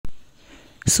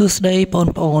សួស្តីបង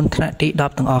ប្អូនថ្នាក់ទី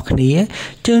10ទាំងអស់គ្នា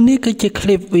ជើងនេះគឺជាค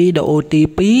ลิปវីដេអូទី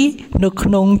2នៅក្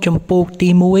នុងចម្ពោះទី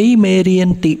1មេរៀន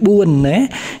ទី4ណា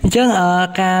អញ្ចឹង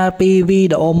កាលពីវី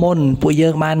ដេអូមុនពួកយើ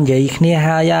ងបាននិយាយគ្នា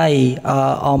ហើយ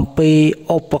អំពី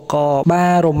ឧបករណ៍បា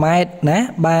រ៉ូម៉ែត្រណា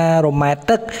បារ៉ូម៉ែត្រ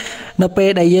ទឹកនៅពេល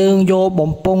ដែលយើងយក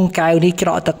បំពង់កែវនេះច្រ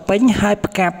កទឹកពេញហើយ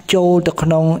ផ្កាប់ចូលទៅក្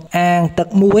នុងអាងទឹក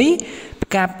មួយ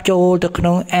កាប់ចូលទៅក្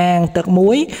នុងអាងទឹក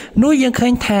មួយនោះយើងឃើ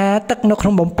ញថាទឹកនៅក្នុ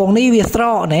ងបំពង់នេះវាស្រ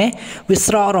កណាវា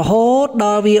ស្រករហូតដ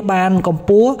ល់វាបានកម្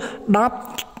ពស់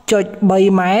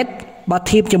 10.3 ម៉ែត្របើ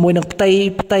ធៀបជាមួយនឹងផ្ទៃ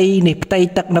នេះផ្ទៃ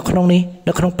ទឹកនៅក្នុងនេះ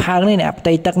នៅក្នុងផើងនេះអាផ្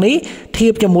ទៃទឹកនេះធៀ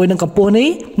បជាមួយនឹងកម្ពស់នេះ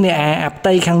នេះអាផ្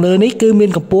ទៃខាងលើនេះគឺមាន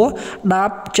កម្ពស់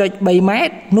 10.3 ម៉ែ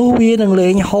ត្រនោះវានឹងលេ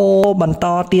ងហូរបន្ត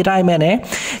ទៀតហើយមែនទេអ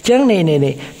ញ្ចឹងនេះ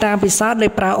តាមពិសោធន៍នៃ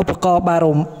ប្រើឧបករណ៍បា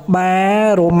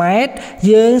រ៉ូម៉ែត្រ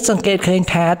យើងសង្កេតឃើញ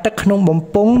ថាទឹកក្នុងបំ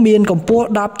ពង់មានកម្ពស់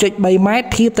 10.3 ម៉ែត្រ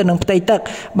ធៀបទៅនឹងផ្ទៃទឹក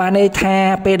បានន័យថា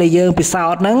ពេលដែលយើងពិសោ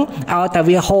ធន៍ហ្នឹងឲ្យតែ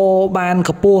វាហូរបានក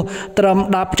ម្ពស់ត្រឹម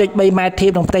 10.3 ម៉ែត្រធៀ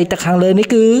បនឹងផ្ទៃទឹកខាងលើនេះ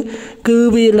គឺ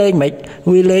វាលេងមិន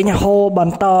វាលេងហូរប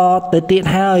ន្តទៅទៀត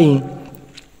ហើយ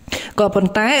ក៏ប៉ុ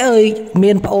ន្តែ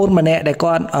មានប្អូនម្នាក់ដែល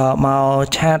គាត់មក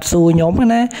ឆាតសួរខ្ញុំ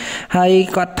ណាហើយ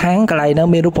គាត់ថាងកន្លែងហ្នឹង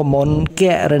មានរូបមន្តគ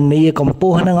ណនាកម្ព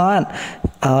ស់ហ្នឹងអត់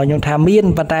ខ្ញុំថាមាន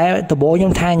ប៉ុន្តែដំបូងខ្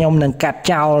ញុំថាខ្ញុំនឹងកាត់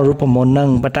ចោលរូបមន្តហ្នឹង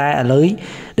ប៉ុន្តែឥឡូវ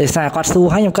ដោយសារគាត់សួរ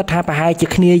ហើយខ្ញុំគិតថាប្រហែលជា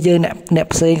គ្នាយើងអ្នក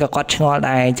ផ្សេងក៏គាត់ឆ្ងល់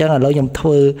ដែរអញ្ចឹងឥឡូវខ្ញុំធ្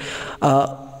វើ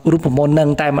រូបមន្តហ្នឹង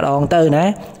តែម្ដងទៅណា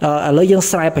ឥឡូវយើង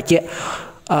ស្រាយបញ្ជាក់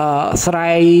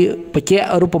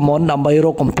រូបមន្តដើម្បីរ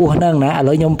កកម្ពស់ហ្នឹងណាឥ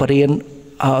ឡូវខ្ញុំបរៀន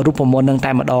រូបមន្តនឹង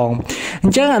តែម្ដងអ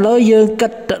ញ្ចឹងឥឡូវយើងគិ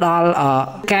តទៅដល់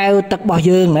កែវទឹករបស់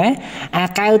យើងណាអា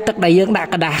កែវទឹកដែលយើងដាក់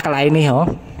กระดาษកន្លែងនេះហ៎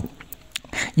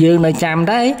យើងនៅចាំ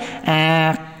ដែរ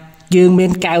យើងមា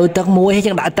នកែវទឹកមួយហើយ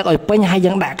យើងដាក់ទឹកឲ្យពេញហើយ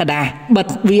យើងដាក់กระดาษបិទ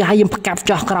វាហើយយើងផ្កាប់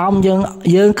ចុះក្រោម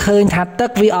យើងឃើញថាទឹក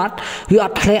វាអត់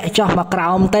ធ្លាក់ចុះមកក្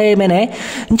រោមទេមែនទេ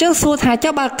អញ្ចឹងសួរថា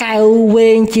ចុះបើកែវវែ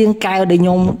ងជាងកែវដែលខ្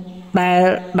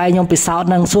ញុំពិសោធន៍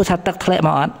នឹងសួរថាទឹកធ្លាក់ម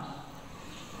កអត់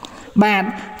បាទ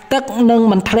ទឹកនឹង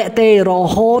មិនធ្លាក់ទេរ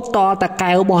ហូតតតែ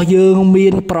កែវរបស់យើងមា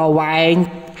នប្រវែង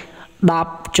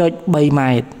 10.3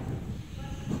 ម៉ែត្រ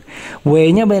វែង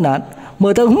មែនអត់មើ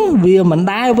លទៅវាមិន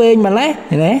ដែរវែងម្លេះ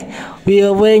ណាវា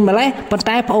វែងម្លេះប៉ុន្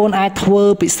តែបងអូនអាចធ្វើ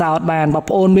ពិសោធន៍បានបើប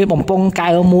ងអូនមានបំពង់កែ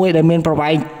វមួយដែលមានប្រវែ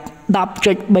ង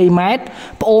 10.3 ម៉ែត្រ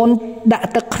បងអូនដាក់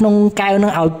ទឹកក្នុងកែវនឹ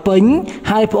ងឲ្យពេញ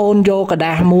ហើយបងអូនយកกระด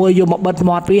าษមួយយកមកបិទ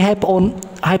មាត់វាហើយបងអូន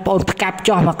ផ្កាប់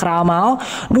ចុះមកក្រោមមក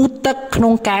នោះទឹកក្នុ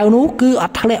ងកែវនោះគឺអ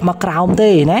ត់ធ្លាក់មកក្រោមទេ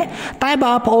ណាតែ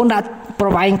បើបងអូនដាក់ប្រ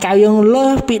វែងកែវយើងលើ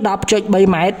សពី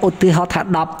 10.3 ម៉ែត្រឧទាហរណ៍ថា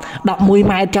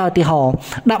11 ម៉ែត្រចុះឧទាហរណ៍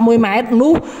11 ម៉ែត្រ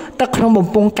នោះទឹកក្នុងបំ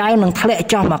ពង់កែវនឹងធ្លាក់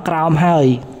ចុះមកក្រោមហើយ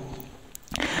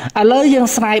ឥឡូវយើង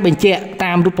ស្រាយបញ្ជាក់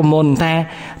តាមរូបមន្តថា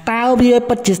តើវា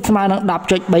ពិតជាស្មើនឹង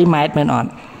 10.3 ម៉ែត្រមែនអត់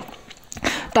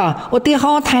តើឧទាហ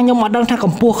រណ៍ថាខ្ញុំអត់ដឹងថាក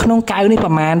ម្ពស់ក្នុងកែវនេះប្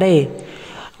រមាណទេ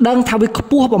ដឹងថាវាខ្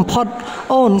ពស់បំផុត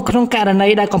អូនក្នុងករណី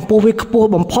ដែលកម្ពស់វាខ្ពស់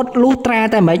បំផុតលុះត្រា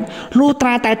តែម៉េចលុះត្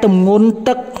រាតែទម្ងន់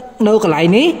ទឹកនៅកន្លែង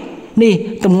នេះ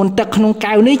ទម្ងន់ទឹកក្នុង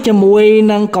កែវនេះជាមួយ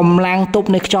នឹងកម្លាំងទប់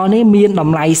នៃខ្យល់នេះមានត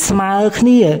ម្លៃស្មើគ្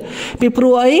នាពីព្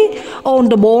រោះអីអូន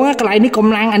ដំបងកន្លែងនេះក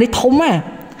ម្លាំងអានេះធំណា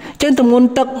ចឹងទម្ងន់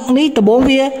ទឹកនេះដំបង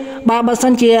វាបើសិ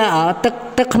នជា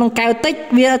ទឹកក្នុងកែវតិច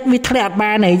វាធ្លាក់អត់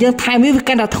បានទេយើងថែមវា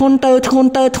កាន់តែធ្ងន់ទៅ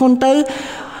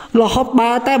រហូត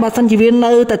បើសិនជាវា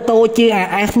នៅតែតូចជាង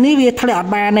អា S នេះវាធ្លាក់អ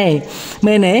ត់បានទេ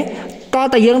មែនទេតើ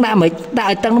តែយើងដាក់មិនដាក់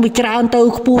ឲ្យទឹកវាច្រើនទៅ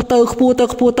ខ្ពស់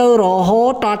ទៅរហូ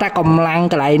តតតែកម្លាំង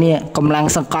កន្លែងនេះកម្លាំង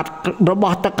សង្កត់រប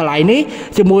ស់ទឹកកន្លែងនេះ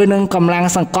ជាមួយនឹងកម្លាំង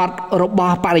សង្កត់រប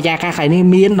ស់បរិយាកាសកន្លែងនេះ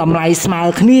មានតម្លៃស្មើ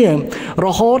គ្នារ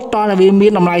ហូតតតែវាមា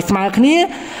នតម្លៃស្មើគ្នា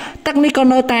ទឹកនេះក៏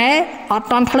នៅតែអត់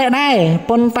តន់ធ្លាក់ដែរ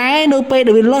ប៉ុន្តែនៅពេល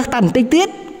ដែលវាលើសតែបន្តិចទៀត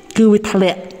គឺវាធ្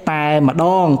លាក់តែម្ដ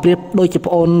ងប្រៀបដូចជា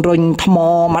ប្អូនរុញថ្ម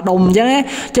មួយដុំអញ្ចឹងណា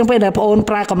អញ្ចឹងពេលដែលប្អូន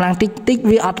ប្រើកម្លាំងតិច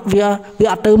វាអត់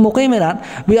ទៅមុខទេមែនអត់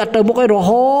វាអត់ទៅមុខទេរ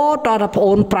ហូតដល់តែប្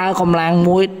អូនប្រើកម្លាំង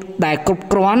មួយដែលគ្រប់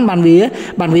គ្រាន់បាន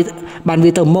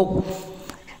វាទៅមុខ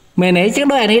មែនទេអញ្ចឹង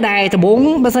ដូចអានេះដែរដំបូង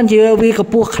បើសិនជាវាក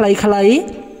ម្ពស់ខ្លី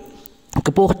ក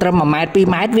ម្ពស់ត្រឹម1ម៉ែត្រ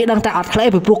2ម៉ែត្រវាដឹងតែអត់ធ្លាក់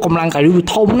ពីព្រោះកម្លាំងកែវវា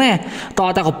ធំណាត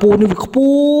តែកម្ពស់នេះវាខ្ព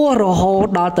ស់រហូត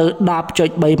ដល់ទៅ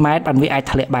 10.3 ម៉ែត្របានវាអាច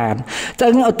ធ្លាក់បានចឹ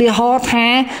ងឧទាហរណ៍ថា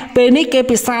ពេលនេះគេ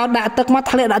ពិសោធន៍ដាក់ទឹកមក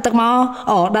ធ្លាក់ដាក់ទឹកម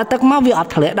កវាអ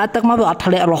ត់ធ្លាក់ដាក់ទឹកមកវាអត់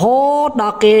ធ្លាក់រហូតដ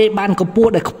ល់គេបានកម្ពស់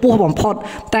ដែលខ្ពស់បំផុត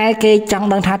តែគេចង់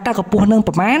ដឹងថាតើកម្ពស់នឹង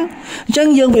ប្រមាណអញ្ចឹង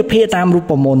យើងវិភាគតាមរូ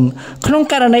បមន្តក្នុង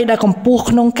ករណីដែលកម្ពស់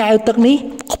ក្នុងកែវទឹកនេះ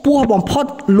ខ្ពស់បំផុត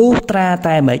លុះត្រា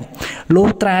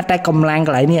តែកម្លាំង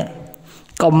កន្លែងនេះ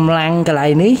កម្លាំងកន្លែ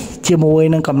ងនេះជាមួយ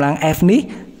នឹងកម្លាំង F នេះ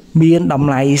មានតម្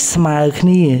លៃស្មើគ្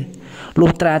នា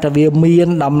លុះត្រាតែវាមាន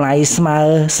តម្លៃស្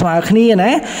មើគ្នា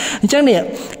ណាអញ្ចឹងនេះ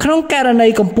ក្នុងករណី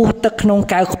កម្ពស់ទឹកក្នុង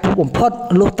កែវខ្ពស់បំផុត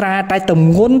លុះត្រាតែទម្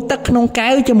ងន់ទឹកក្នុងកែ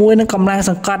វជាមួយនឹងកម្លាំង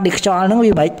សង្កត់នៃខ្យល់ហ្នឹង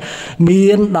វាមិនមា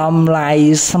នតម្លៃ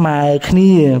ស្មើគ្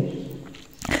នា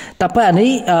តែប៉ុន្តែនេះ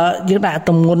យើងដាក់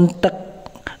ទម្ងន់ទឹក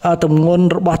ទម្ងន់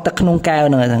របស់ទឹកក្នុងកែវ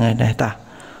ហ្នឹងហ្នឹងដែរតា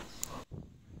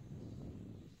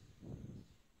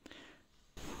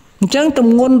អញ្ចឹងទ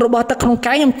ម្ងន់របស់ទឹកក្នុង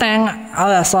កែវខ្ញុំតាំងឲ្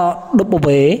យអក្សរ W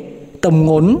ទម្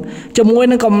ងន់ជាមួយ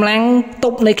នឹងកម្លាំងទ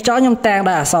ប់នៃខ្យល់ខ្ញុំតាំង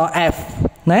ដោយអក្សរ F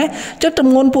ណាចុះទ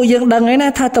ម្ងន់ពួកយើងដឹងហើយណា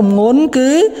ថាទម្ងន់គឺ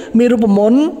មានរូបម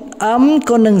ន្ត M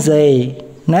គុណនឹង Z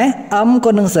ណា M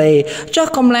គុណនឹង Z ចុះ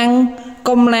កម្លាំង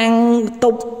ទ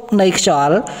ប់នៃខ្យ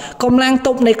ល់កម្លាំងទ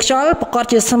ប់នៃខ្យល់ប្រកប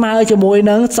ជាស្មើជាមួយ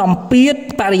នឹងសម្ពាធ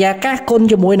បរិយាកាសគុណ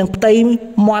ជាមួយនឹងផ្ទៃ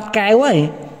មាត់កែវហើយ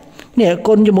នេះ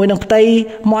គុណជាមួយនឹងផ្ទៃ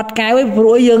មាត់កែវឯងព្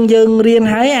រោះយើងរៀន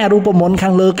ហើយអារូបមន្តខា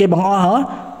ងលើគេបង្អស់ហ៎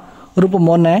រូបម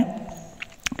ន្តណា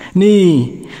នេះ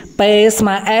P ស្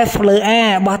មើ F លើ A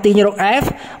បោះទាញរក F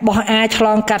បោះ A ឆ្ល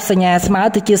ងកាត់សញ្ញាស្មើ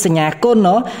ទៅជាសញ្ញាគុណ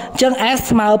ហ៎អញ្ចឹង F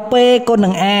ស្មើ P គុណនឹ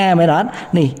ង A មែនអត់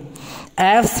នេះ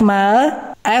F ស្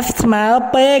មើ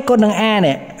P គុណនឹង A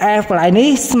នេះ F កន្លែងនេះ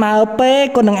ស្មើ P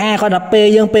គុណនឹង A គាត់ថា P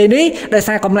យើងពេលនេះដោយ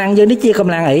សារកម្លាំងយើងនេះជាក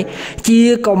ម្លាំងអីជា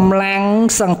កម្លាំង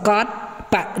សង្កត់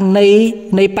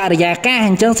នៃបរិយាកាស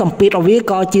អញ្ចឹងសម្ពាធរបស់វា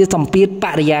ក៏ជាសម្ពាធប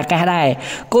រិយាកាសដែរ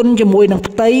គុណជាមួយនឹង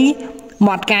ផ្ទៃ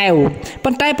មាត់កែវ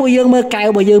ប៉ុន្តែពួកយើងមើលកែវ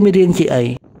របស់យើងមានរាងជាអី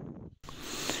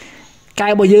កែ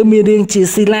វរបស់យើងមានរាងជា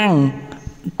ស៊ីឡាំង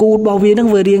គូតរបស់វានឹង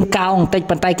វារាងកោងបន្តិច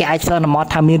ប៉ុន្តែគេអាចសន្មត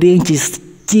ថាមានរាងជា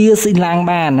ស៊ីឡាំង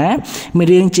បានណាមាន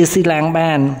រាងជាស៊ីឡាំង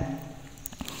បាន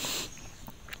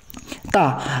តោះ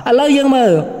ឥឡូវយើងមើ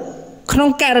លក្នុង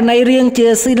ករណីរាងជា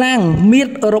ស៊ីឡាំងមៀត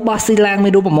របស់ស៊ីឡាំងមា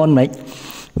នរូបមន្តម៉េច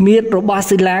មៀតរបស់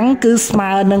ស៊ីឡាំងគឺស្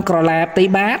មើនឹងក្រឡាផ្ទៃ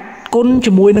បាតគុណ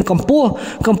ជាមួយនឹងកម្ពស់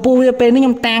វាពេលនេះខ្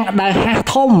ញុំតាំងដោយហាស់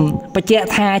ធំបញ្ជាក់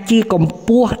ថាជាកម្ព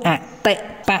ស់អតិ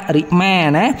បរិមា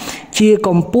ណាជាក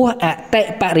ម្ពស់អតិ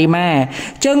បរិមាអ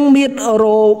ញ្ចឹងមៀតរ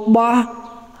បស់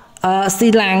ស៊ី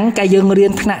ឡាំងកាលយើងរៀ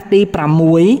នថ្នាក់ទី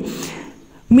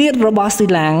6មៀតរបស់ស៊ី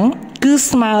ឡាំងគឺ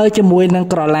ស្មើជាមួយនឹង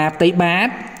ក្រឡាផ្ទៃបាត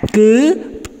គឺ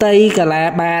ផ្ទៃកលា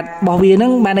បាតរបស់វានឹ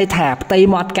ងបានន័យថាផ្ទៃ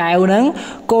មាត់កែវនឹង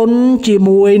គុណជា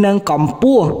មួយនឹងកម្ព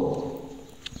ស់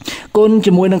គុណ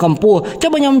ជាមួយនឹងកម្ពស់ចុះ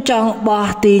បើខ្ញុំចង់បោះ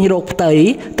ទាញរកផ្ទៃ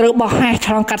ត្រូវបោះហាស់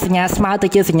ឆ្លងកាត់សញ្ញាស្មើទៅ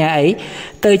ជាសញ្ញាអី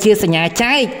ទៅជាសញ្ញា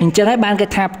ចែកអញ្ចឹងហើយបានគេ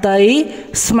ថាផ្ទៃ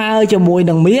ស្មើជាមួយ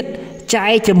នឹងមៀតចែ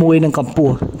កជាមួយនឹងកម្ព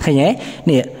ស់ឃើញទេ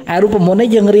នេះអារូបមន្តនេះ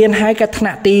យើងរៀនហើយកថ្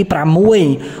នាក់ទី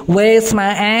6 V ស្មើ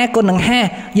A គុណនឹងហាស់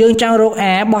យើងចង់រក A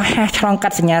បោះហាស់ឆ្លងកា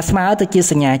ត់សញ្ញាស្មើទៅជា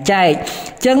សញ្ញាចែក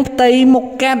អញ្ចឹងផ្ទៃមុខ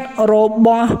កាត់រប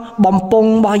ស់បំពង់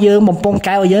របស់យើងបំពង់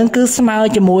កែវរបស់យើងគឺស្មើ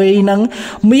ជាមួយនឹង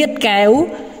មៀតកែវ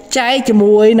ចែកជា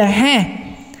មួយនឹងហាស់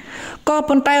ក៏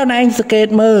ប៉ុន្តែអូនឯងសង្កេត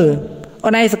មើល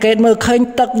ឃើញ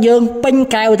ទឹកយើងពេញ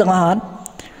កែវទាំងអស់អត់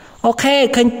អូខេ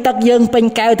ឃើញទឹកយើងពេញ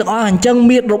កែវទាំងអស់អញ្ចឹង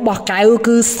មៀតរបស់កែវ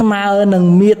គឺស្មើនឹង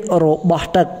មៀតរបស់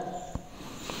ទឹក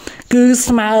គឺ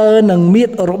ស្មើនឹងមៀត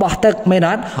របស់ទឹកមែន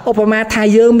អត់ឧបមាថា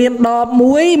យើងមានដប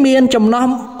មួយមានចំណោះ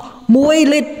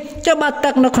1លីត្រចុះបើទឹ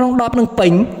កនៅក្នុងដបនឹងពេ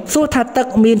ញសួរថាទឹក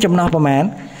មានចំណោះប្រមាណ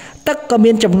ទឹកក៏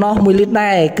មានចំណោះ1លីត្រ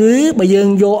ដែរគឺបើយើង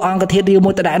យកអង្គធាតុរាវ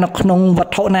មួយទៅដាក់នៅក្នុងវ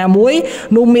ត្ថុណាមួយ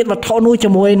នោះមៀតវត្ថុនោះជា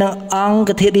មួយនឹងអង្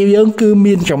គធាតុរាវយើងគឺ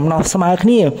មានចំណោះស្មើគ្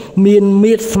នាមាន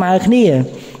មៀតស្មើគ្នា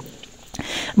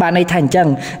បានន័យថាអញ្ចឹង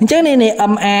នេះ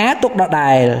MA ទុកដ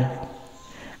ដែល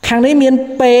ខាងនេះមាន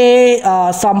ពេ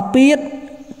សម្ពាធ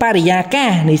បរិយាកា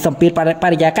សនេះសម្ពាធប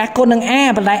រិយាកាសគុណនឹង A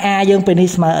ប៉ុន្តែ A យើងពេលនេះ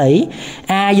ស្មើអី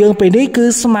A យើងពេលនេះគឺ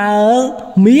ស្មើ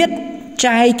មៀត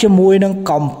ចែកជាមួយនឹង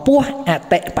កម្ពស់អ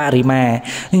តិបរិមា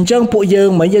អញ្ចឹងពួកយើង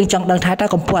មកយើងចង់ដឹងថាតើ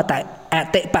កម្ពស់អ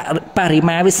តិបរិ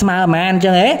មាវាស្មើប៉ុន្មានអញ្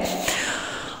ចឹងហ៎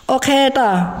អូខេតើ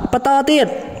បន្តទៀត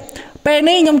ពេល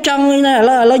នេះខ្ញុំចង់ឥ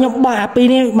ឡូវខ្ញុំបោះអាពីរ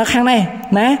នេះមកខាងនេះ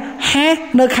ណាហាស់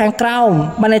នៅខាងក្រោម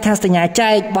បានន័យថាសញ្ញាចែ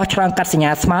កបោះឆ្លងកាត់សញ្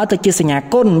ញាស្មើទៅជាសញ្ញា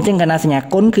គុណអញ្ចឹងកាលណាសញ្ញា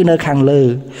គុណគឺនៅខាងលើ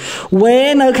វេ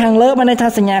នៅខាងលើបានន័យថា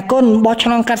សញ្ញាគុណបោះឆ្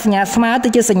លងកាត់សញ្ញាស្មើទៅ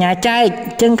ជាសញ្ញាចែក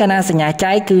អញ្ចឹងកាលណាសញ្ញា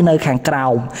ចែកគឺនៅខាងក្រោ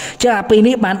មអញ្ចឹងអាពីរ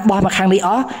នេះបានបោះមកខាងនេះអ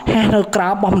ស់ហាស់នៅក្រោ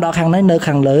មបោះម្ដងខាងនេះនៅ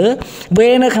ខាងលើវេ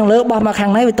នៅខាងលើបោះមកខា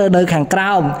ងនេះវាទៅនៅខាងក្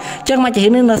រោមអញ្ចឹងមកជា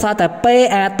នេះនៅសល់តែ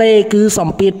PAT គឺស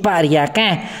ម្ពាធបរិយាកា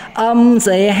ស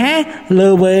MCH លើ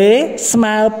V ស្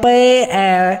មើ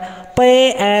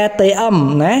PATM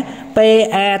ណា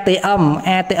PATM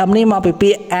ATM នេះមកពី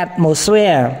ពាក្យ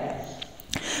atmosphere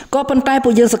ក៏ប៉ុន្តែពួ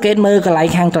កយើងសង្កេតមើលកន្លែង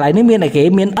ខាងកន្លែងនេះមានអីគេ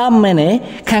មាន M មែនទេ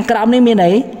ខាងក្រោមនេះមាន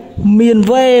អីមាន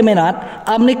V មែនអត់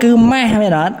M នេះគឺ mass មែ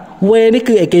នអត់ V នេះ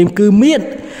គឺអីគេគឺមៀត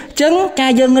អញ្ចឹងកា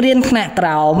រយើងរៀនថ្នាក់ក្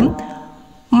រោម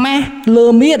mass លើ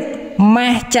មៀត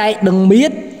mass ចែកនឹងមៀ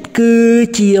តគឺ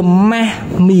ជា mass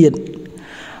មៀត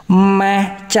ម៉ាស់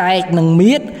ចែកនឹង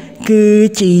មៀតគឺ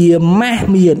ជាម៉ាស់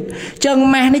មៀតចឹង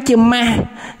ម៉ាស់នេះជាម៉ាស់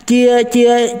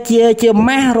ជា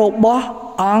ម៉ាស់របស់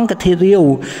អង្គធាតុរាវ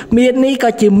មៀតនេះក៏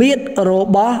ជាមៀតរ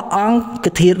បស់អង្គ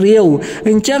ធាតុរាវ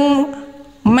អញ្ចឹង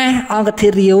ម៉ាស់អង្គធា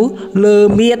តុរាវលើ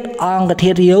មៀតអង្គ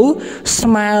ធាតុរាវស្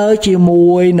មើជា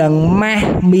មួយនឹងម៉ាស់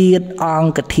មៀតអ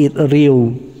ង្គធាតុរាវ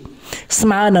ស្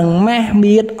មើនឹងម៉ាស់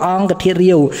មៀតអង្គធាតុ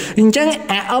រាវអញ្ចឹង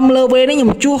អាអមលើវេនេះខ្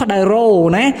ញុំជួសដោយរ៉ូ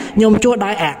ណាខ្ញុំជួស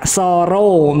ដោយអក្សររ៉ូ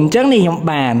អញ្ចឹងនេះខ្ញុំ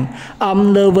បានអម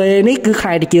លើវេនេះគឺខ្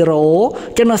លាយទៅជារ៉ូ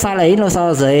អញ្ចឹងនៅសល់អីនៅស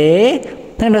ល់សេ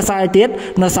ហើយនៅសល់ទៀត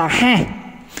នៅសល់ហា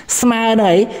ស្មើ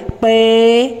នឹងអី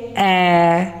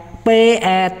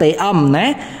PATM ណា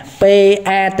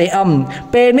PATM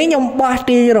ពេលនេះខ្ញុំបោះ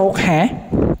ទាញរកហា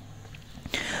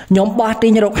ខ្ញុំបោះទា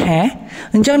ញរកហា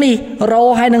អញ្ចឹងនេះរ៉ូ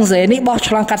ហើយនឹងសេនេះបោះ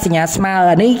ឆ្លងកាត់សញ្ញាស្មើ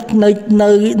អានេះ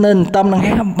នៅតំនឹង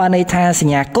ហាបានន័យថាស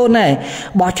ញ្ញាគុណហើយ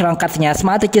បោះឆ្លងកាត់សញ្ញាស្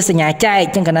មើទៅជាសញ្ញាចែកអ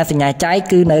ញ្ចឹងកាលណាសញ្ញាចែក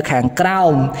គឺនៅខាងក្រោ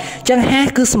មអញ្ចឹងហា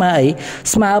គឺស្មើអី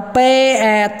ស្មើ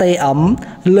PATM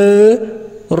លើ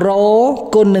រ៉ូ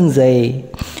គុណនឹងសេ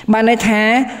បានន័យថា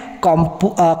ក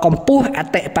ម្ពស់អ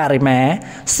តិបរមា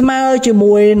ស្មើជា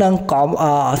មួយនឹង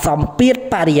សម្ពាធ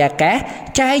បរិយាកាស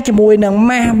ចែកជាមួយនឹង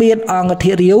ម៉ាស់មៀតអង្គ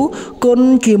ធាតុរាវគុណ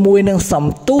ជាមួយនឹងសំ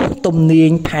ទុះទំនា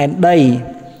ញផែនដី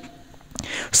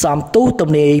សំទុះទំ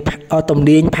នា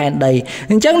ញផែនដី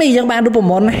អញ្ចឹងនេះយើងបានរូប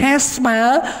មន្តហាស្មើ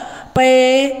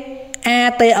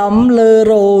ATM លើ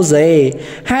រ៉ូសេ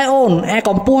ហើយអូនអាក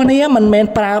ម្ពស់នេះមិនមែន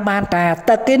ប្រើបានតា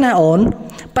ទឹកទេណាអូន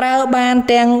ប្រើបាន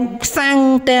ទាំងខ្សាំង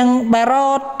ទាំងបា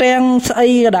រ៉តទាំងស្អី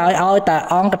ក៏ដោយឲ្យតែ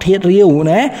អង្គធាតុរាវ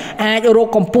ណាអាចរក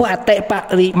កម្ពស់អតិប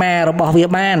រិមារបស់វា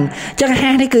បានអញ្ចឹងហា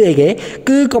នេះគឺអីគេ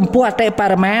គឺកម្ពស់អតិប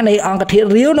រិមានៃអង្គធាតុ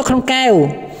រាវនៅក្នុងកែវ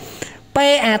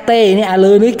PAT នេះឥ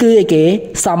ឡូវនេះគឺអីគេ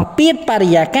សម្ពាធបរិ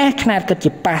យាកាសຂະຫນາດគិត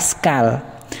ជាប៉ាស្កាល់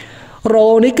រ៉ូ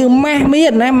នេះគឺម៉ាស់មៀ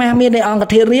តណាម៉ាស់មៀតនៃអង្គ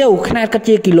ធាតុរាវຂະຫນາດគិត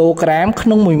ជាគីឡូក្រាមក្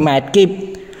នុង1ម៉ែត្រគីប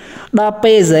ដល់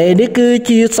PZ នេះគឺ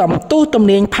ជាសំទុះទំ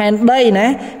នាញផែនដីណា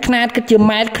ຂະຫນາດគិតជា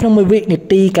ម៉ែត្រក្នុង1វិនា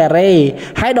ទីការ៉េ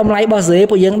ហើយតម្លៃរបស់ Z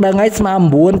ពួកយើងដឹងហើយស្មើ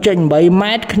 9.8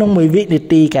 ម៉ែត្រក្នុង1វិនា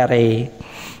ទីការ៉េ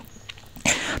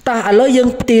តោះឥឡូវយើង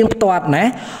ផ្ទៀងផ្ទាត់ណា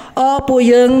ពួក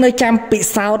យើងនៅចាំពិ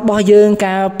សោធន៍របស់យើង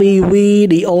កាលពីវី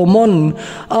ដេអូមុន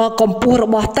កម្ពស់រ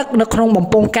បស់ទឹកនៅក្នុងបំ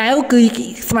ពង់កែវគឺ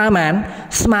ស្មើប៉ុន្មាន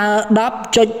ស្មើ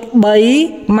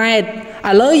 10.3 ម៉ែត្រ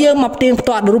ឥឡូវយើងមកផ្ទៀងផ្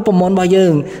ទាត់រូបមន្តរបស់យើ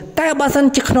ងតើបើសិន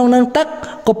ជាក្នុងនឹងទឹក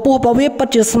កម្ពស់របស់វាពិត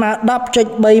ជាស្មើ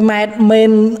 10.3 ម៉ែត្រ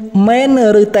មែន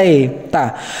ឬទេតើ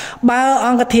បើអ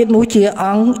ង្គធាតុនោះជា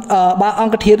បើអ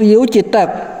ង្គធាតុរាវជាទឹក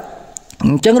អ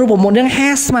ញ្ចឹងរូបមន្តយើងហា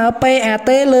ស្មើ PAT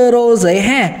លើរ៉ូសេ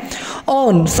ហាអូ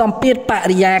នសម្ពាធប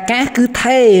រិយាកាសគឺ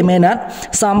ថេមែនអត់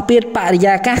សម្ពាធបរិ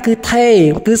យាកាសគឺថេ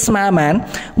គឺស្មើប៉ុន្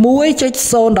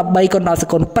មាន 1.013 គុណដល់ស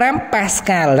កុន5ប៉ាស្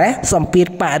កាល់ណាសម្ពាធ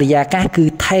បរិយាកាសគឺ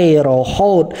ថេរ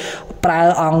ហូតប្រើ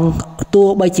អង្គទោះ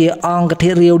បីជាអង្គធា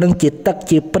តុរាវនឹងជាទឹក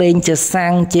ជាប្រេងជាសាំ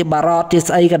ងជាបារ៉តជា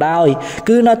ស្អីក៏ដោយ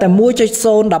គឺនៅតែ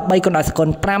 1.013 គុណដល់សកុន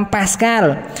5ប៉ាស្កាល់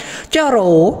ចុះ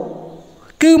រ៉ូ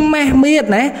គឺម៉ាស់មៀត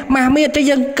ណាម៉ាស់មៀតទៅ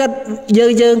យើងគិត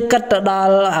ទៅដ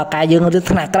ល់ការយើងរៀន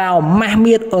ថ្នាក់ក្រោមម៉ាស់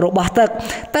មៀតរបស់ទឹក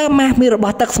តើម៉ាស់មៀតរប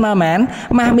ស់ទឹកស្មើប៉ុន្មាន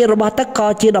ម៉ាស់មៀតរបស់ទឹកក៏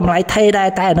ជាតម្លៃថេដែរ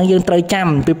តែអានឹងយើងត្រូវចាំ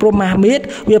ពីព្រោះម៉ាស់មៀត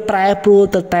វាប្រែប្រួល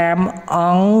ទៅតាមអ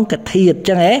ង្គធាតុអញ្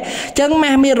ចឹងហ៎អញ្ចឹង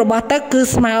ម៉ាស់មៀតរបស់ទឹកគឺ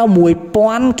ស្មើ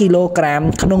 1000 គីឡូក្រាម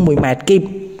ក្នុង1ម៉ែត្រគីប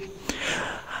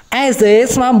AZ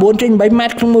ស្មើ 9.8 ម៉ែ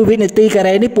ត្រក្នុង1វិនាទីកា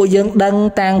រ៉េនេះពួកយើងដឹង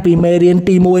តាំងពីមេរៀន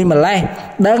ទី1ម្លេះ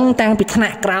ដឹងតាំងពីថ្នា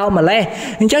ក់ក្រោមម្លេះ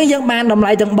អញ្ចឹងយើងបានតម្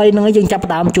លៃទាំង3ហ្នឹងយើងចាប់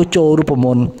ផ្ដើមជួសជុលរូបម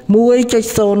ន្ត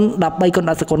 1.013 គុណ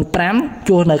ដល់សកុន5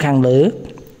ជួសនៅខាងលើ 1.013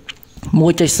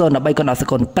 គុណដល់ស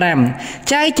កុន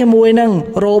5ចែកជាមួយនឹង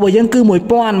រ៉ូរបស់យើងគឺ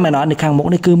 1000 មែនអត់នៅខាងមុខ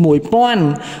នេះគឺ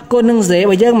 1000 គុណនឹង Z រ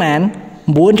បស់យើងប៉ុន្មាន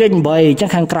 9.8 អញ្ចឹង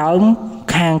ខាងក្រោយ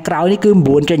នេះគឺ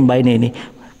 9.8 នេះ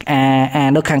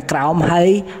នៅខាងក្រោមហើយ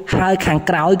ខាង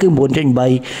ក្រោយគឺ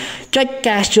 9.8 ចុច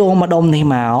កាសចូលមកដុំនេះ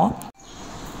មក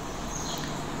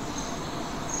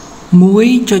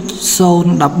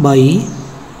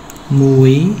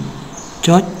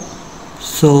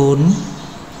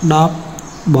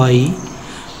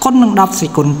 1.013 គុណនឹង10សេ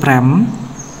គុណ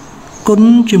5គុណ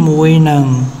ជាមួយនឹង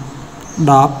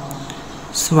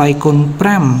10ស្វ័យគុណ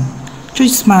5ចុច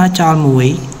ស្មើចោល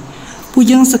1ពួក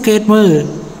យើងសង្កេតមើល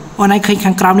អូនឯងឃើញ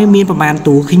ខាងក្រោមនេះមានប្រមាណ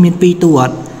តួឃើញមាន2តួអ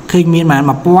ត់ឃើញមានប្រមាណ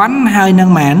 1000 ហើយនឹង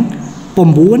ប្រមាណ 9.8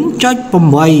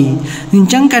 អញ្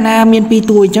ចឹងកាលណាមាន2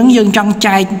តួអញ្ចឹងយើងចង់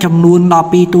ចែកចំនួនដល់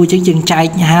2តួអញ្ចឹងយើងចែក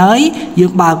ហើយយើ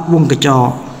ងបើកវងកញ្ច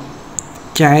ក់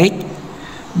ចែក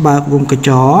បើកវងកញ្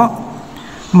ចក់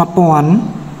 1000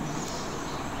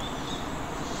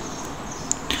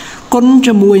 គុណ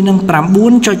ជាមួយនឹង 9.8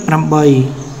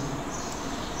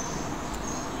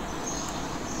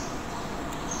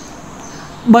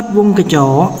 បិទវងកញ្ច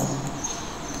ក់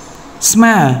ស្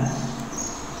មើ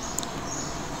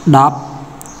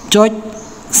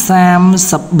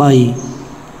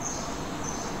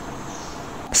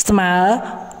10.33 ស្មើ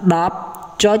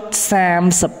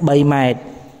10.33 ម៉ែត្រ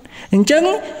អញ្ចឹង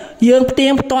យើងផ្ទៀ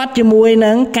ងផ្ទាត់ជាមួយ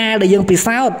នឹងការដែលយើងពិ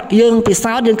សោធន៍យើង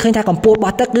ឃើញថាកម្ពស់រប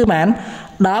ស់ទឹកគឺប៉ុន្មាន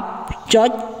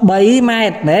10.3 ម៉ែ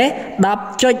ត្រណា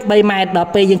10.3 ម៉ែត្រដល់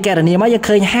ពេលយើងកណនាមកយើង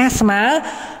ឃើញហាស្មើ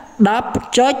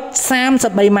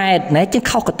10.33 ម៉ែត្រណាចឹង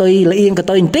ខុសកតុយលៀងក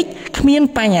តុយបន្តិចគ្មាន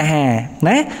បញ្ហា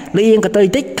ណាលៀងកតុយប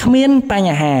ន្តិចគ្មានប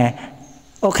ញ្ហា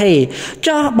អូខេ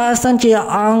ចុះបើសិនជា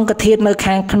អង្គធាតុនៅ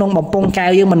ខាងក្នុងបំពង់កែ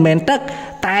វយើងមិនមែនទឹក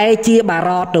តែជាបារ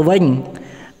តទៅវិញ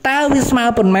តើវាស្មើ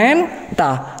ប៉ុន្មាន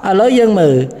តោះឥឡូវយើង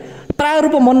មើលប្រើរូ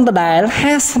បមន្តដដែល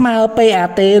ហាស្មើ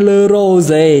PAT លើរ៉ូ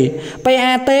សេ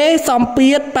PAT សម្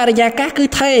ពាធបរិយាកាសគឺ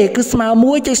ថេគឺស្មើ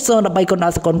 1.03 គុណដ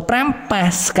ល់សកុន5 ប៉ា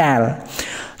ស្កាល់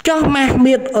ចុះម៉ាស់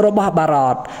មាត្ររបស់បារ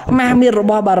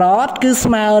តគឺ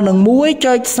ស្មើនឹង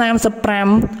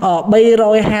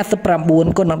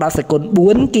 1.35 359 គុណដល់សកុន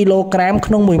4គីឡូក្រាម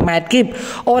ក្នុង1ម៉ែត្រគីប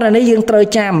អូនអានេះយើងត្រូវ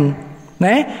ចាំ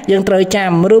ណាយើងត្រូវចាំ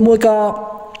ឬមួយក៏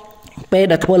ពេល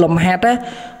ដែលធ្វើលំហាត់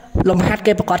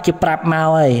គេប្រកាសជាប្រាប់មក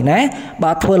ហើយណា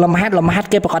បើធ្វើលំហាត់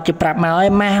គេប្រកាសជាប្រាប់មកហើយ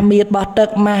ម៉ាស់មាត្ររបស់ទឹក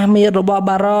ម៉ាស់មាត្ររបស់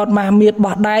បារតម៉ាស់មាត្ររប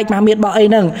ស់ដែកម៉ាស់មាត្ររបស់អី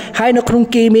ហ្នឹងហើយនៅក្នុង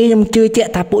គីមីខ្ញុំជឿជា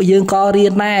ក់ថាពួកយើងក៏រៀ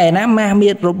នដែរណាម៉ាស់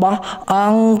មាត្ររបស់អ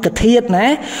ង្គធាតុណា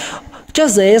ចុះ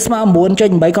សេស្មើ 9.8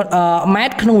 ម៉ែ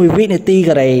ត្រក្នុង1វិនាទី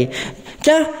ការ៉េ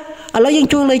ចាឥឡូវយើង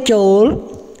ជួយលេខចូល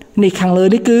នេះខាងលើ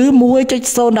នេះគឺ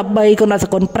 1.03 គុណដល់ស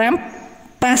កុន5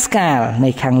ប៉ាស្កាល់នៃ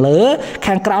ខាងលើ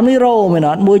ខាងក្រោមនេះរ៉ូមែន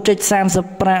អត់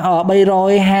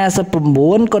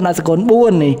 1.359 គុណដល់សកុន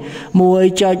4នេះ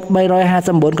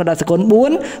 1.359 គុណដល់សកុន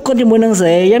4គុណជាមួយនឹង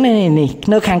សេអញ្ចឹងនេះ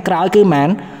នៅខាងក្រោយគឺប៉ុ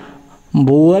ន្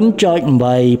មាន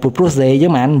 9.8 ព្រោះសេអញ្ចឹ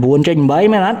ងប៉ុន្មាន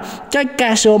 9.8 មែនអត់ចុចកា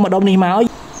សចូលម្ដុំនេះមក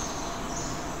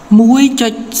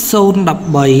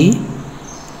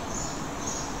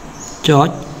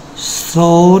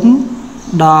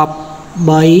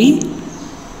 1.013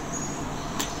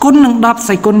 គុណនឹង10ស្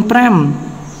វ័យគុណ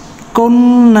5គុណ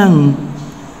នឹង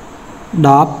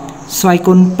10ស្វ័យ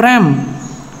គុណ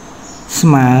5ស្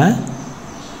មើ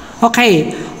អូខេ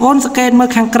អូនសង្កេតមើល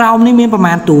ខាងក្រោមនេះមានប្រ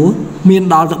មាណតួមាន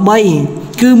ដល់ទៅ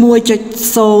3គឺ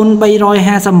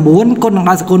 1.0359 គុណនឹង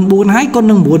10សកុន4ហើយគុណ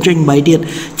នឹង 9.8 ទៀតអ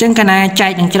ញ្ចឹងកាលណាចែ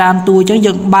កនឹងច្រើនតួអញ្ចឹង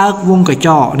យើងបើកវងកញ្ច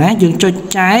ក់ណាយើងចុច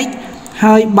ចែក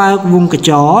ហើយបើកវងកញ្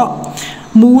ចក់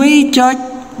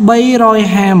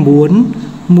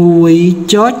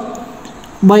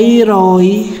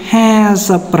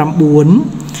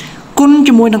 1.359 គុណ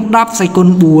ជាមួយនឹង10ស្វ័យគុណ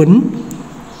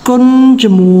4គុណ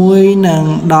ជាមួយនឹង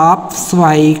10ស្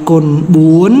វ័យគុណ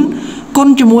4គុណ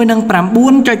ជាមួយនឹង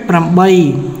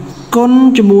 9.8 គុណ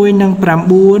ជាមួយនឹង 9.8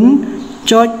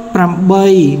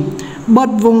 បិទ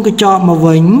វងកញ្ចក់មក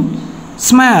វិញ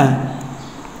ស្មើ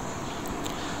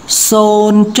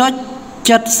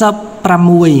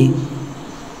 0.76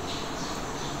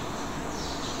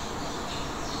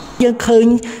យើងឃើញ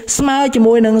ស្មើជា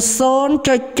មួយនឹង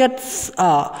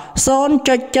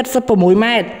 0.76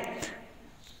 ម៉ែត្រ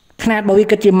ຂະຫນາດបើវា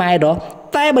គិតជាម៉ែត្រ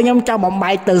តែបើខ្ញុំចង់បំ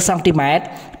បែកទៅសង់ទីម៉ែត្រ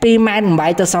2ម៉ែត្របំបែ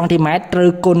កទៅសង់ទីម៉ែត្រត្រូវ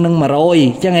គុណនឹង100អ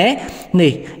ញ្ចឹងហ៎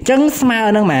នេះអញ្ចឹងស្មើ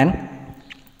នឹងប៉ុន្មា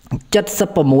ន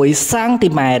76សង់ទី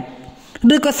ម៉ែត្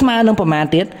រឬក៏ស្មើនឹងប្រមាណ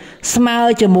ទៀតស្មើ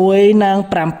ជាមួយនឹង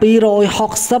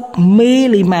760មី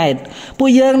លីម៉ែត្រពួក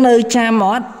យើងនៅចាំ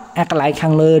អត់អាកន្លែងខា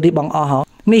ងលើនេះបងអស់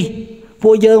នេះ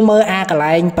ពួកយើងមើលអាកន្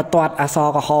លែងបន្ទាត់អក្សរ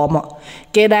ក្រហម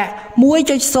គេដាក់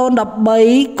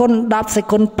 1.013 គុណ10សេ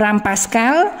គុណ5ប៉ាស្កា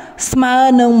ល់ស្មើ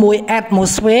នឹង1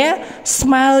 atmosphere ស្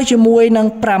មើជាមួយនឹង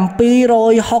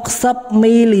760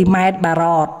មីលីម៉ែត្របារ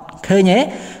តឃើញទេ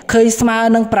ឃើញស្មើ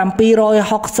នឹង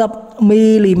760មី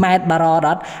លីម៉ែត្របារត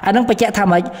អត់អានឹងបញ្ជាក់ថា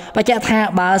ម៉េចបញ្ជាក់ថា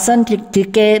បើសិនជា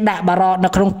គេដាក់បារតនៅ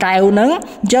ក្នុងកែវហ្នឹង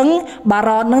អញ្ចឹងបារ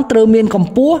តហ្នឹងត្រូវមានក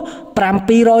ម្ពស់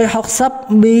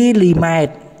760មីលីម៉ែ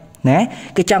ត្រណា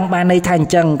គេចង់បានន័យថាអ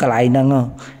ញ្ចឹងកន្លែងហ្នឹង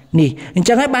នេះអញ្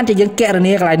ចឹងហើយបានជាយើងកណ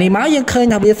នាកន្លែងនេះមកយើងឃើញ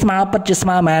ថាវាស្មើពិតជាស្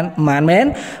មើប៉ុន្មានមែន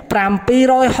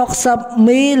760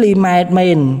មីលីម៉ែត្រមែ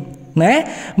នណា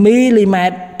មីលីម៉ែ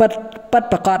ត្រពិត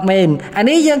ប្រកបមែនអា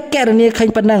នេះយើងកណនាឃើញ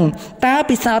ប៉ុណ្ណឹងតើ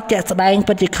ពិសោធន៍ជាក់ស្ដែង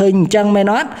ពិតជាឃើញអញ្ចឹងមែ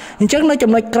នអត់អញ្ចឹងនៅ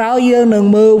ចំណុចក្រោយយើងនឹង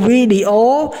មើលវីដេអូ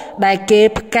ដែលគេ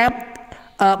ផ្កាប់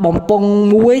បំពង់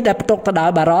មួយដែលផ្ទុកទៅដោយ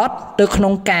បារតទៅក្នុ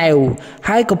ងកែវ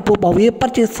ហើយកម្ពស់របស់វាពិត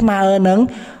ជាស្មើនឹង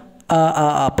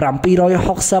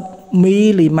760មី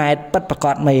លីម៉ែត្រពិតប្រក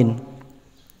បមែន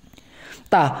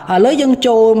តើឥឡូវយើង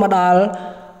ចូលមកដល់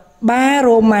បា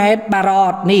រ៉ូម៉ែត្របារ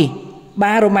តនេះ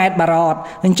បារ៉ូម៉ែត្របារ៉ត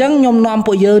អញ្ចឹងខ្ញុំនាំ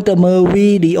ពួកយើងទៅមើលវី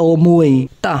ដេអូមួយ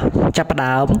តោះចាប់ផ្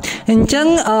ដើមអញ្ចឹង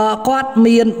គាត់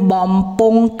មានបំព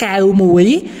ង់កែវមួយ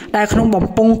ដែលក្នុងបំ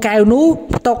ពង់កែវនោះ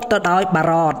ផ្ទុកទៅដោយបា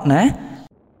រ៉តណា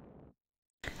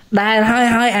ដែលហើយ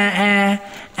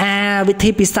អាវិធី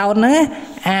ពិសោធន៍ហ្នឹង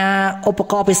អាឧប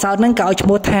ករណ៍ពិសោធន៍ហ្នឹងក៏ឲ្យឈ្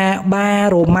មោះថាបា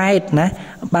រ៉ូម៉ែត្រណា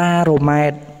បារ៉ូម៉ែ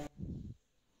ត្រ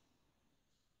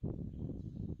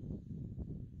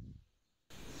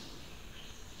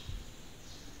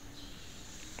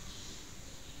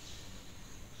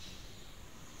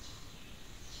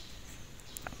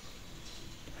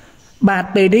បាទ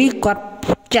ពេលនេះគាត់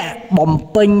ចាក់បំ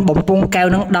ពេញបំពង់កែវ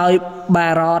ហ្នឹងដោយបា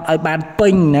រ៉តឲ្យបានពេ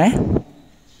ញណា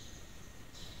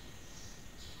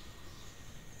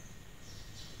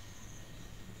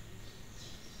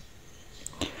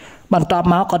បន្ទាប់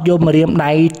មកគាត់យកម្រាម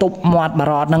ដៃទប់មាត់បា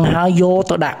រ៉តហ្នឹងហើយយក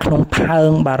ទៅដាក់ក្នុងផើង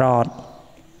បារ៉ត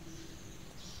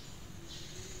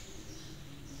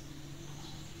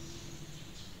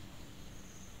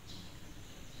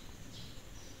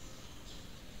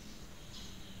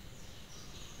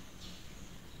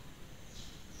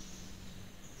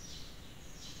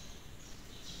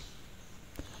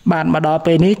បានមកដល់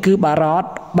ពេលនេះគឺបារ៉ត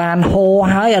បានហូរ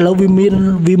ហើយឥឡូវវា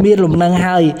មានលំនឹង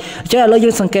ហើយអញ្ចឹងឥឡូវយើ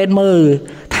ងសង្កេតមើល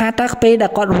ថាតើពេលដែ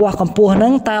លគាត់វាស់កម្ពស់ហ្នឹ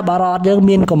ងតើបារ៉តយើង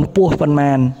មានកម្ពស់ប៉ុន្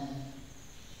មាន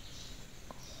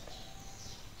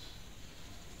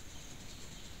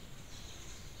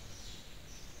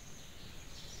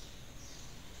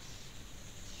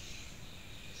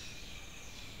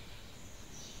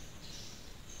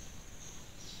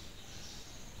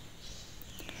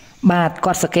បាទ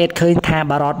គាត់សង្កេតឃើញថា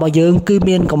បារ៉តរបស់យើងគឺ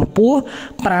មានកម្ពស់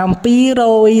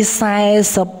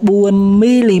744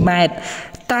មីលីម៉ែត្រ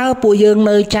តើពួកយើង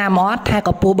នៅចាំអត់ថាក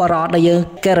ម្ពស់បារ៉តដែលយើង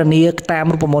កណនាតាម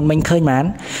រូបមន្តមិញឃើញបាន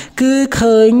គឺ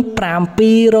ឃើញ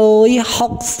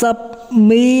760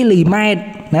មីលីម៉ែត្រ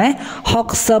ណា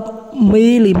60មី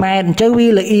លីម៉ែត្រអញ្ចឹងវា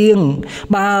លៀង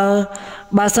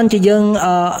បើសិនជាយើង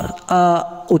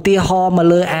ឧទាហរណ៍មក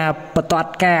លើអាបន្ទា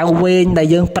ត់កាវវែងដែល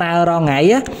យើងប្រើរាល់ថ្ងៃ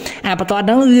អាបន្ទាត់ហ្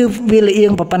នឹងវាលៀ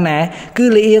ងប៉ុណ្ណាគឺ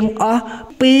លៀងអស់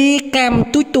2កាំ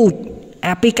ទូច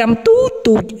អា2កាំទូ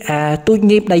ចអាទូច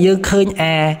ញីបដែលយើងឃើញ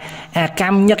អា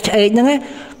កាំញឹកឆ្អែកហ្នឹង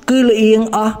គឺលៀង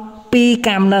អស់2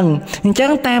កាំហ្នឹងអញ្ចឹ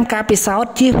ងតាមការពិសោធ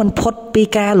ន៍ជៀសមិនផុតពី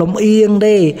ការលំអៀង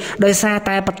ទេដោយសារ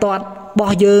តែបន្ទាត់រប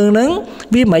ស់យើងហ្នឹង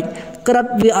វាមិនក្រិត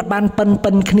វាអត់បាន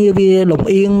ប៉ិនគ្នាវាលំ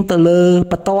អៀងទៅលើ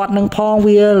បន្ទាត់នឹងផង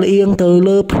វាលៀងទៅ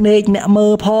លើភ្នែកអ្នកមើ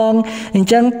លផងអញ្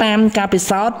ចឹងតាមការពិ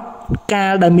សោធន៍កា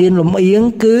លដែលមានលំអៀង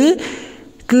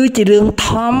គឺជារឿងធ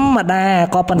ម្មតា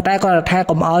ក៏ប៉ុន្តែគាត់ថា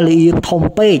កុំឲ្យលៀងធំ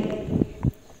ពេក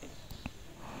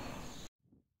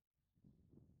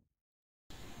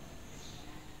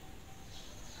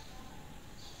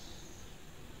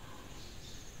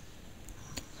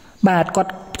បាទគា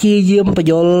ត់ព្យាយាមបញ្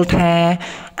យល់ថា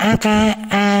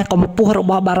កម្ពស់រ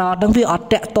បស់បារ៉តហ្នឹងវាអត់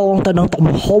តាក់ទងទៅនឹងទំ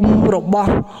ហំរប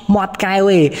ស់មាត់កែវ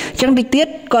ទេអញ្ចឹងតិចទៀត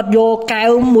គាត់យកកែវ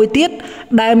មួយទៀត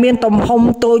ដែលមានទំហំ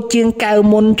តូចជាងកែវ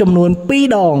មុនចំនួន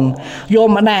2ដងយក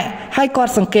មកដាក់ហើយគា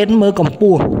ត់សង្កេតមើលកម្ព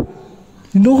ស់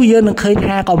នោះយើងនឹងឃើញ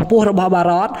ថាកម្ពស់របស់បា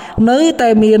រ៉តនៅតែ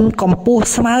មានកម្ពស់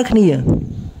ស្មើគ្នា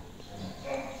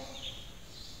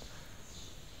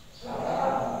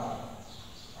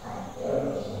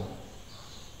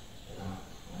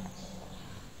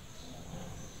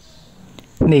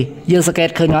នេះយើងសង្កេត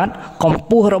ឃើញអត់កម្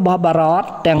ពស់របស់បារ៉ត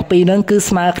ទាំងពីរហ្នឹងគឺ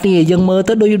ស្មើគ្នាយើងមើល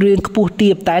ទៅដូចរៀងខ្ពស់ទា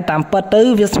បតែតាមពិតទៅ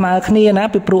វាស្មើគ្នាណា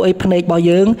ពីព្រោះអីភ្នែករបស់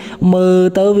យើងមើល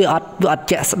ទៅវាអត់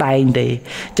ជាក់ស្ដែងទេអ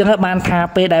ញ្ចឹងបានថា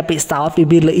ពេលដែលពិសោធន៍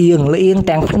វាលៀង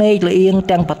ទាំងភ្នែកលៀង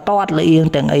ទាំងបន្ទាត់លៀង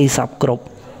ទាំងអីសពគ្រប់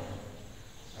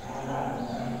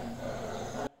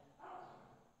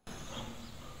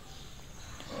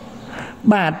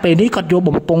បាទពេលនេះគាត់យក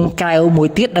បំពង់កែវមួយ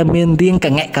ទៀតដែលមានរាងក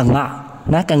ង្កែកកង្កក់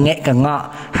ណាកង្កែកកង្កក់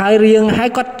ហើយ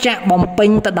គាត់ចាក់បំពេញ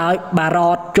ទៅដោយបា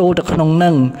រ៉តចូលទៅក្នុងនឹ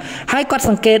ងហើយគាត់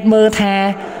សង្កេតមើលថា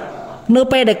នៅ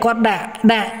ពេលដែលគាត់ដាក់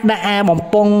អាបំ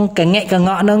ពង់កង្កែកកង្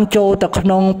កក់នឹងចូលទៅក្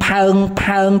នុងផើ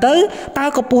ងទៅតើ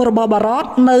កម្ពស់របស់បារ៉ត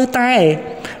នៅតែ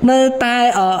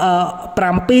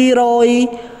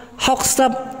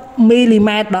760មីលី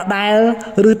ម៉ែត្រដដែល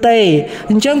ឬទេ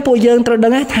អញ្ចឹងពួកយើងត្រូវដឹ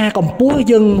ងថាកម្ពស់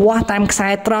យើងវាស់តាមខ្សែ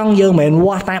ត្រង់យើងមិនមែន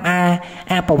វាស់តាម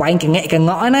អាប្រវែងកង្កែកកង្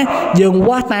កក់ណាយើង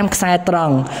វាស់តាមខ្សែត្រ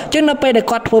ង់អញ្ចឹងនៅពេលដែល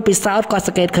គាត់ធ្វើពិសោធន៍គាត់ស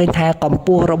ង្កេតឃើញថាកម្ព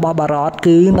ស់របស់បារ៉ត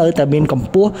គឺនៅតែមានកម្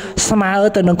ពស់ស្មើ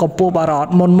ទៅនឹងកម្ពស់បារ៉ត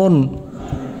មុន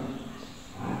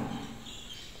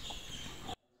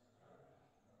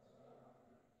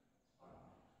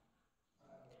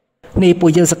នេះពួក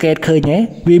យើងសង្កេតឃើញ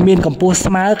វាមានកម្ពស់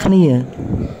ស្មើគ្នា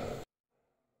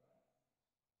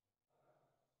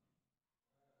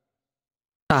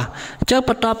អ ចឹងប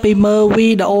ន្ទាប់ពីមើលវី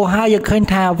ដេអូហើយយើងឃើញ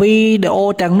ថាវីដេអូ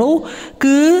ទាំងនោះ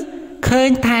គឺឃើ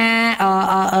ញថា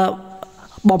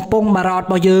បំពង់បារ៉តរ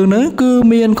បស់យើងនឹងគឺ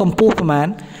មានកម្ពស់ប្រមាណ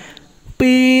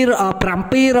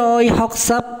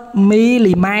760 មី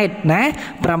លីម៉ែត្រណា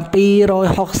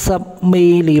760 មី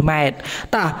លីម៉ែត្រ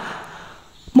តើ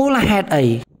មូលហេតុអី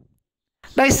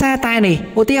ដោយសារតែនេះ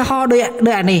ឧទាហរណ៍ដូច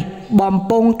អានេះបំ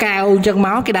ពង់កែវអញ្ចឹងម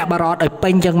កគេដាក់បារ៉តឲ្យពេ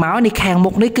ញអញ្ចឹងមកនេះខាងមុ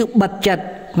ខនេះគឺបិទចិត្ត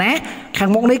ណាខាង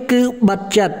មុខនេះគឺបិទ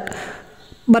ចិត្ត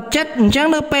អញ្ចឹង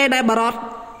នៅពេលដែលបារ៉ត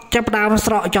ចាប់ដើម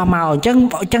ស្រកចុះមកអញ្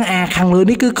ចឹងអាខាងលើ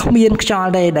នេះគឺគ្មានខ្យល់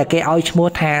ទេដែលគេឲ្យឈ្មោះ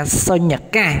ថាសុញ្ញ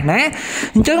កាសណា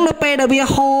អញ្ចឹងនៅពេលដែលវា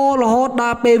ហូររហូតដ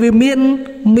ល់ពេលវាមាន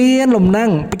លំនឹង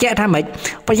បញ្ជាក់ថាម៉េច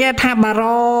បញ្ជាក់ថាបា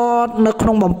រ៉តនៅក្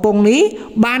នុងបំពង់នេះ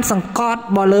បានសង្កត់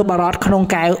មកលើបារ៉តក្នុង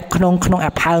កែវក្នុង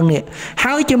អាផើងនេះ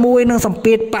ហើយជាមួយនឹងសម្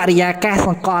ពាធបរិយាកាសស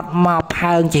ង្កត់មក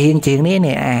ផើងជាងនេះ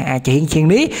អាចជាង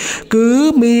នេះគឺ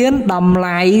មានតម្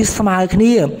លៃស្មើគ្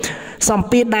នាសម្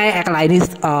ពាធដែរអាកន្លែងនេះ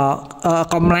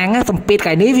កម្លាំងសម្ពាធកន្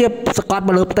លែងនេះវាសកត់ម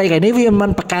កលើផ្ទៃកន្លែងនេះវាមិន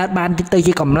បង្កើតបានទៅ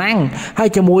ជាកម្លាំងហើយ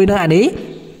ជាមួយនឹងអានេះ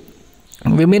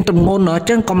វាមានទម្ងន់អញ្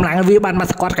ចឹងកម្លាំងវាបានមក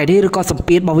សកត់កន្លែងនេះឬក៏សម្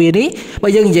ពាធរបស់វានេះបើ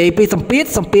យើងនិយាយពីសម្ពាធ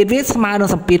វាស្មើនឹង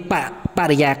សម្ពាធប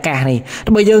រិយាកាសនេះ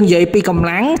បើយើងនិយាយពីកម្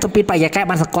លាំងសម្ពាធបរិយាកាស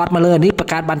បានសកត់មកលើនេះប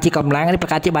ង្កើតបានជាកម្លាំងនេះប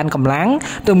ង្កើតជាបានកម្លាំង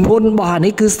ទម្ងន់របស់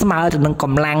នេះគឺស្មើទៅនឹងក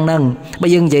ម្លាំងហ្នឹងបើ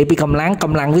យើងនិយាយពីកម្លាំង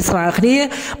វាស្មើគ្នា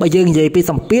បើយើងនិយាយពី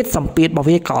សម្ពាធរបស់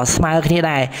វាក៏ស្មើគ្នា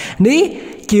ដែរនេះ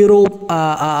ជារូប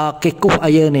គេគូសឲ្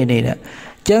យយើងនេះ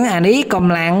ចឹងអានេះក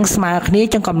ម្លាំងស្មើគ្នា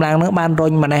ចឹងកម្លាំងនឹងបានរុ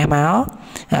ញម្នេះមក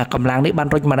កម្លាំងនេះបាន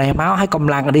រុញម្នេះមកហើយក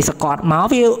ម្លាំងនេះសកត់មក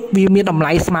វាមានតម្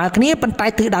លៃស្មើគ្នាប៉ុន្តែ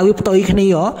ទិសដៅវាផ្ទុយគ្នា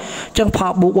ចឹងផ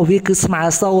លបូករបស់វាគឺស្មើ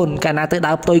0កាលណាទិស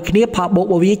ដៅផ្ទុយគ្នាផលបូករ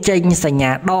បស់វាចេញសញ្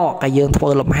ញាដកតែយើងធ្វើ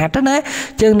លំហាត់ទៅណា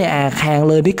ចឹងនេះអាខាង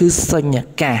លើនេះគឺសញ្ញា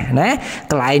កាសណា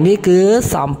កន្លែងនេះគឺ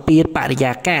សម្ពាធបរិ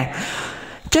យាកាស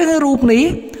ចឹងរូបនេះ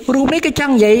គេច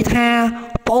ង់និយាយថា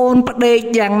ប្អូនផ្ដេក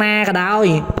យ៉ាងណាក៏ដោយ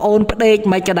ប្អូនផ្ដេក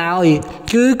មិនក៏ដោយ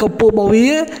គឺកម្ពស់របស់វា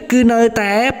គឺនៅ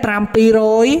តែ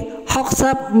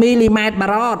760 មីលីម៉ែត្របា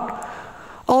រ៉ត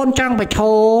អូនចង់បញ្ឈ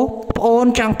រប្អូន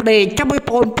ចង់ផ្ដេកចាំឲ្យ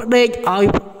ប្អូនផ្ដេកឲ្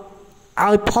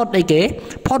យផុតអីគេ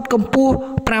ផុតកម្ពស់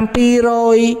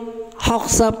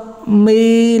760 មី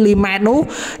លីម៉ែត្រនោះ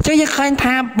ចឹងយើងឃើញ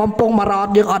ថាបំពង់បារ៉ត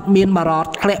យើងអត់មានបារ៉ត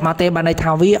ធ្លាក់មកទេបានន័យ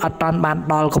ថាវាអត់តាន់បាន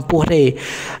ដល់កម្ពស់ទេ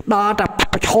ដល់តែ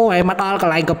ប្រឈរឲ្យមកដល់ក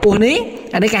ន្លែងកម្ពស់នេះ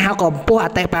អានេះគេហៅកម្ពស់អ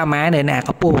តិបរមានេះក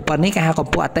ម្ពស់ប៉ុណ្នេះគេហៅក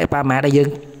ម្ពស់អតិបរមាដែលយើង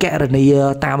កណនា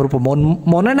តាមរូបមន្ត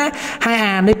មុនណាហើយ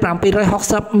អានេះ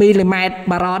760 មីលីម៉ែត្រ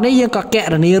បារ៉តនេះយើងក៏ក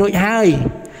ណនារួចហើយ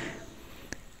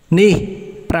នេះ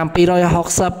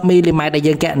760 មីលីម៉ែត្រដែល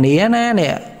យើងកណនាណា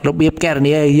នេះរបៀបកណ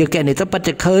នាយើងកណនាទៅពិត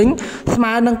ជាឃើញស្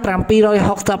មើនឹង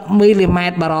760 មីលីម៉ែ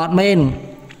ត្របារ៉តមែន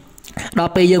ដ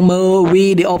ល់ពេលយើងមើលវី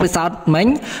ដេអូពិសោធន៍មិញ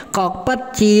ក៏ពិត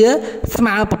ជាស្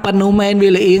មើប៉ុណ្ណឹងមែនវា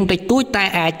លៀងតិចតួចតែ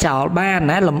អាចចោលបាន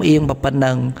ណាលំអៀងប៉ុណ្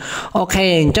ណឹងអូខេ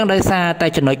អញ្ចឹងដោយសារតែ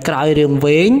ចំណុចក្រោយរឿង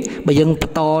វែងបើយើងប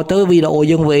ន្តទៅវីដេអូ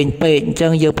យើងវែងពេកអញ្ចឹ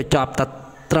ងយើងបញ្ចប់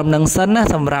ត្រឹមនឹងសិនណា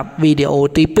សម្រាប់វីដេអូ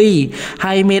ទី2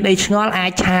ហើយមានអីឆ្ងល់អា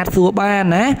ចឆាតសួរបាន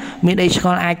ណាមានអីឆ្ង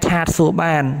ល់អាចឆាតសួរ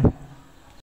បាន